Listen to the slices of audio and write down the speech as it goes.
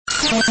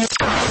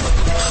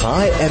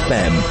High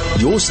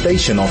FM, your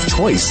station of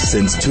choice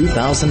since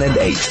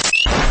 2008.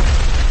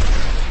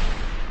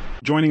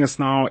 Joining us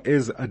now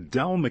is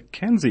Adele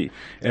Mckenzie,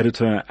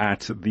 editor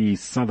at the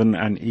Southern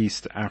and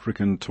East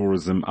African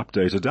Tourism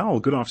Update. Adele,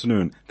 good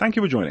afternoon. Thank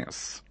you for joining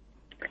us.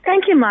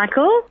 Thank you,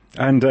 Michael.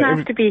 And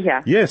nice to be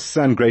here. Yes,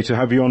 and great to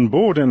have you on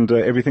board, and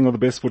everything of the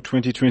best for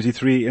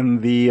 2023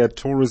 in the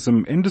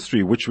tourism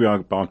industry, which we are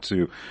about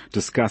to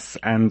discuss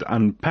and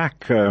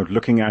unpack,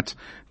 looking at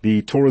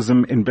the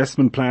tourism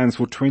investment plans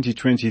for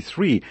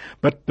 2023.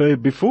 But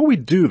before we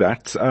do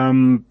that,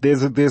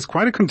 there's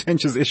quite a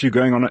contentious issue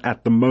going on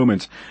at the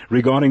moment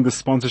regarding the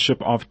sponsorship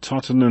of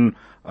Tottenham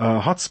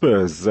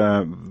Hotspurs,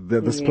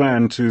 this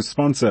plan to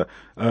sponsor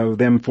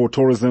them for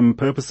tourism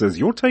purposes.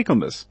 Your take on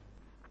this?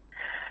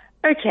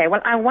 Okay, well,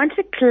 I want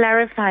to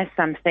clarify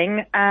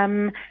something.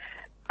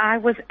 I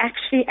was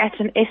actually at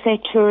an SA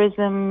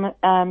Tourism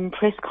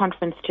press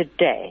conference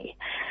today.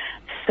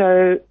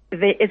 So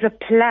there is a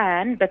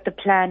plan, but the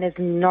plan has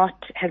not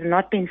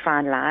been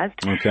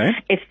finalized. Okay.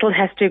 It still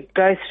has to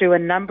go through a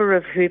number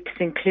of hoops,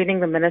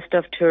 including the Minister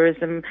of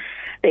Tourism.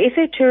 The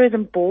SA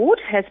Tourism Board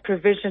has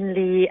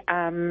provisionally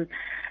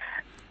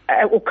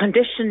or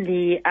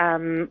conditionally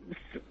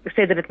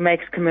said that it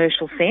makes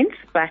commercial sense,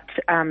 but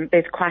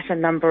there's quite a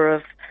number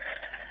of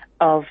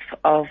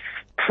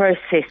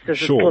processes it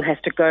still has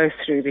to go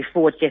through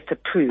before it gets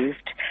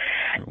approved.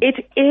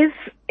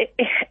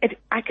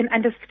 I can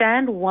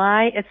understand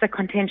why it's a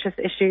contentious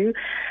issue.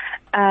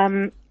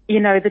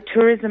 The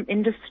tourism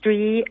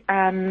industry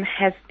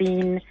has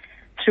been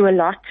through a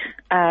lot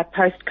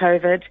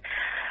post-COVID,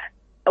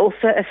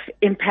 also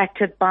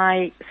impacted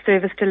by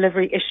service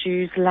delivery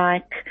issues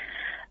like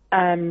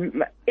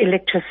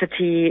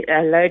electricity,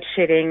 load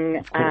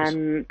shedding,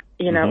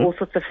 all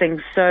sorts of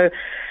things.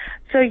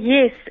 So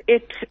yes,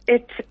 it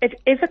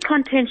is a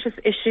contentious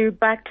issue,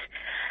 but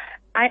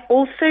I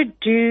also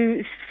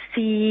do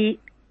see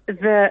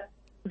the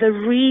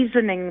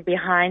reasoning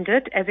behind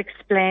it, as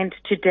explained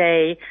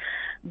today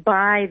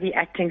by the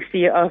acting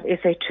CEO of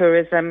SA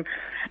Tourism,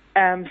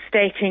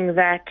 stating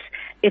that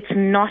it's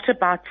not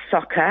about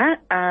soccer,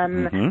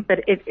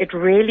 but it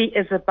really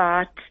is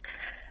about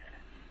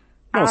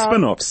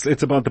spin-offs.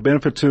 It's about the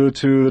benefit to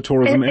the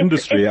tourism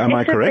industry. Am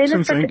I correct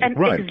in saying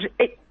right?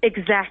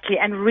 Exactly,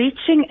 and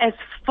reaching as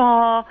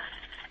far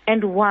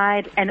and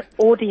wide an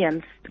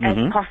audience as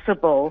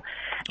possible.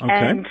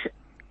 Okay.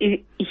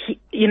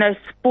 And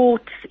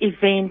sports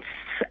events,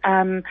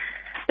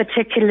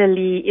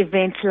 particularly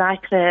events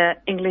like the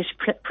English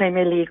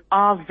Premier League,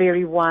 are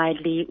very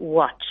widely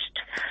watched.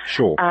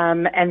 Sure.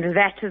 And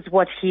that is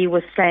what he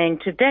was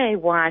saying today,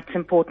 why it's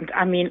important.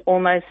 I mean,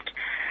 almost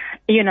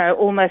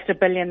R1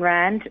 billion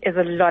is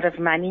a lot of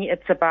money.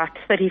 It's about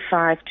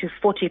 35 to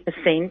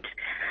 40%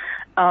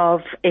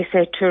 of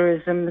SA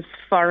Tourism's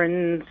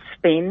foreign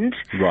spend.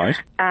 Right.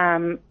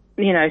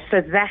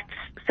 So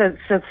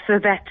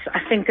that's I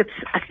think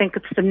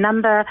it's the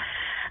number,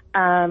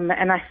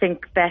 and I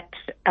think that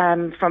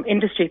from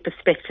industry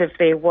perspective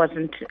there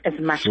wasn't as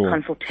much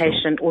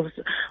consultation, or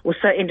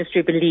so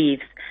industry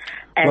believes.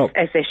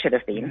 As there should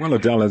have been. Well,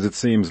 Adele, as it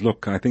seems,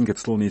 look, I think it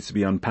still needs to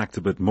be unpacked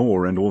a bit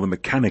more, and all the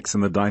mechanics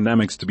and the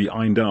dynamics to be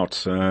ironed out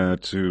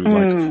to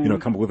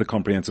come up with a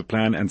comprehensive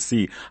plan and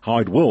see how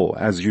it will,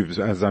 as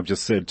I've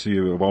just said to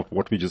you about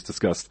what we just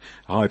discussed,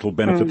 how it will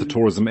benefit the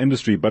tourism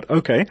industry. But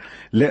okay,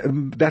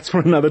 that's for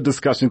another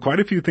discussion. Quite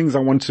a few things I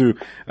want to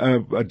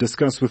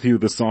discuss with you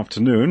this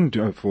afternoon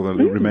for the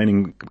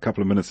remaining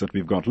couple of minutes that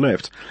we've got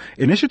left.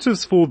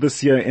 Initiatives for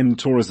this year in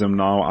tourism.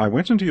 Now, I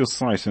went into your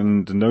site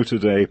and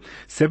noted a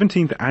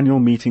 17th Annual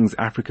Meetings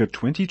Africa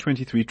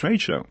 2023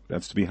 trade show.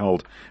 That's to be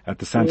held at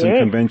the Sandton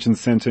Convention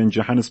Centre in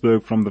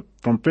Johannesburg from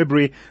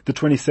February the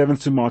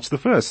 27th to March the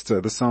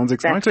 1st. This sounds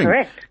exciting. That's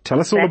correct. Tell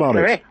us all about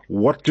it.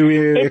 What do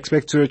we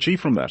expect to achieve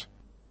from that?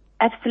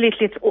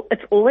 Absolutely.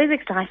 It's always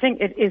exciting.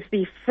 It is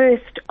the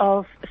first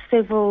of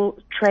several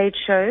trade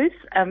shows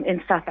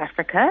in South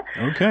Africa,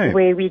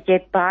 where we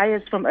get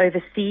buyers from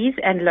overseas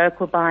and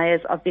local buyers,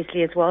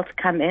 obviously, as well, to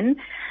come in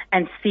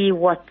and see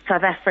what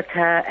South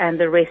Africa and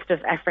the rest of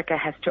Africa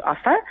has to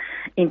offer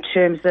in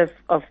terms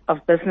of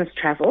business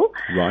travel.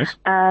 Right.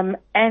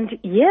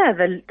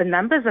 The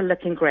numbers are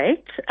looking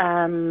great.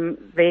 And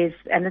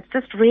it's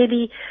just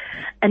really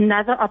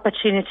another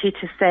opportunity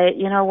to say,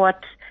 you know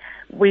what,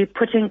 we're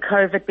putting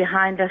COVID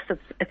behind us.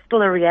 It's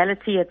still a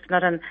reality. It's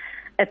not as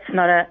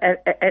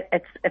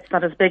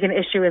big an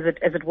issue as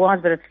it was,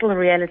 but it's still a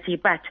reality.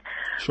 But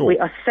we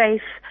are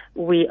safe.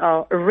 We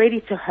are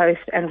ready to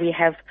host, and we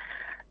have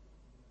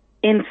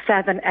in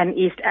Southern and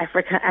East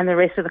Africa and the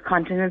rest of the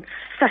continent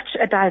such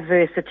a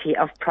diversity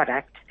of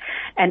product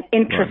and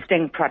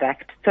interesting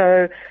product.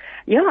 So,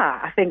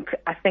 I think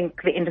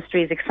the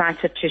industry is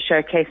excited to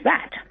showcase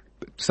that.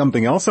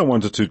 Something else I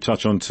wanted to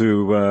touch on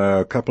too,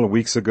 a couple of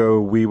weeks ago,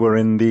 we were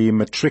in the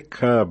matric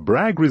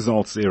brag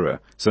results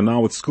era. So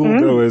now with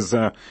schoolgoers,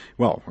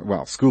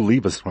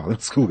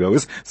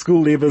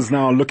 school leavers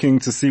now looking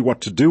to see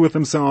what to do with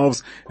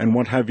themselves and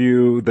what have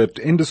you, that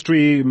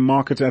industry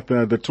market at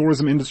the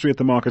tourism industry at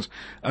the market,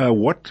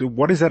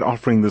 what is that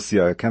offering this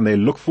year? Can they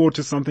look forward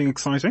to something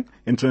exciting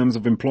in terms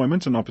of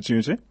employment and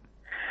opportunity?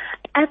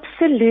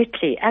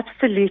 Absolutely,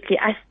 absolutely.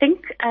 I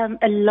think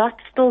a lot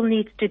still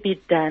needs to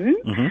be done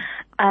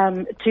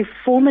to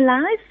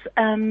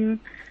formalize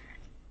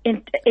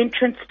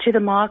entrance to the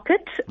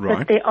market. Right.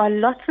 But there are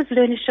lots of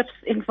learnerships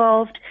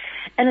involved,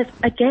 and it's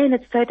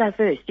so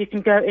diverse. You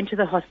can go into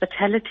the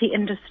hospitality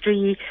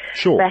industry,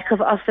 sure, back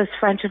of office,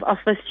 front of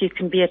office. You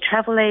can be a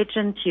travel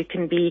agent. You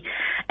can be,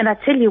 and I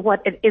tell you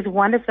what, it is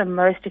one of the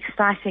most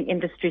exciting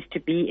industries to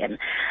be in.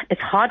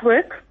 It's hard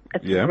work.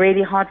 It's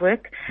really hard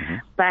work,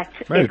 but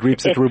it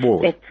reaps its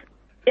reward.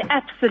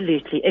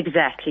 Absolutely,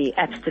 exactly,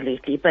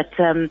 absolutely. But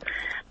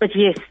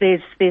yes,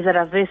 there's a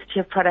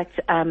diversity of products.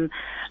 A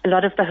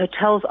lot of the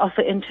hotels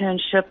offer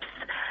internships.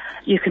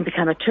 You can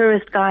become a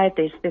tourist guide.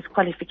 There's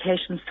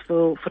qualifications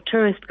for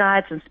tourist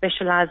guides and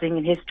specializing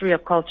in history or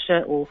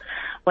culture or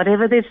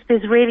whatever.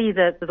 There's really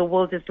the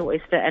world is the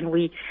oyster, and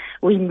we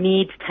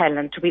need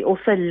talent. We're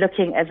also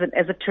looking as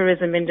a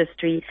tourism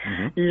industry,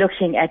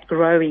 looking at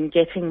growing,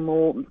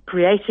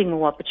 creating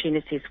more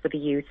opportunities for the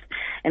youth,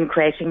 and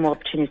creating more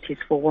opportunities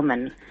for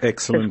women.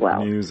 Excellent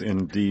news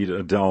indeed,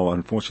 Adele.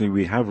 Unfortunately,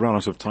 we have run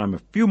out of time. A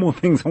few more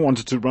things I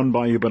wanted to run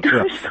by you, but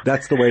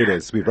that's the way it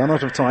is. We've run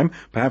out of time.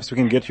 Perhaps we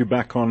can get you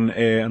back on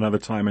air another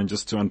time and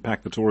just to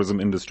unpack the tourism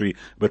industry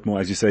a bit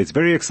more. As you say, it's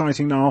very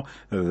exciting now.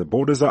 The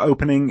borders are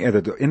opening.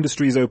 The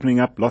industry is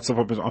opening up. Lots of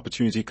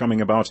opportunity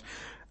coming about.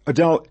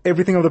 Adele,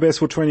 everything of the best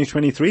for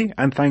 2023,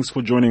 and thanks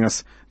for joining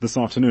us this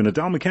afternoon.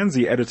 Adele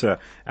Mckenzie, editor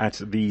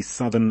at the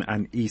Southern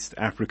and East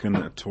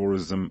African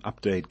Tourism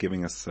Update,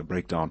 giving us a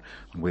breakdown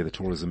on where the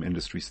tourism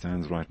industry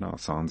stands right now.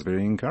 Sounds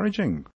very encouraging.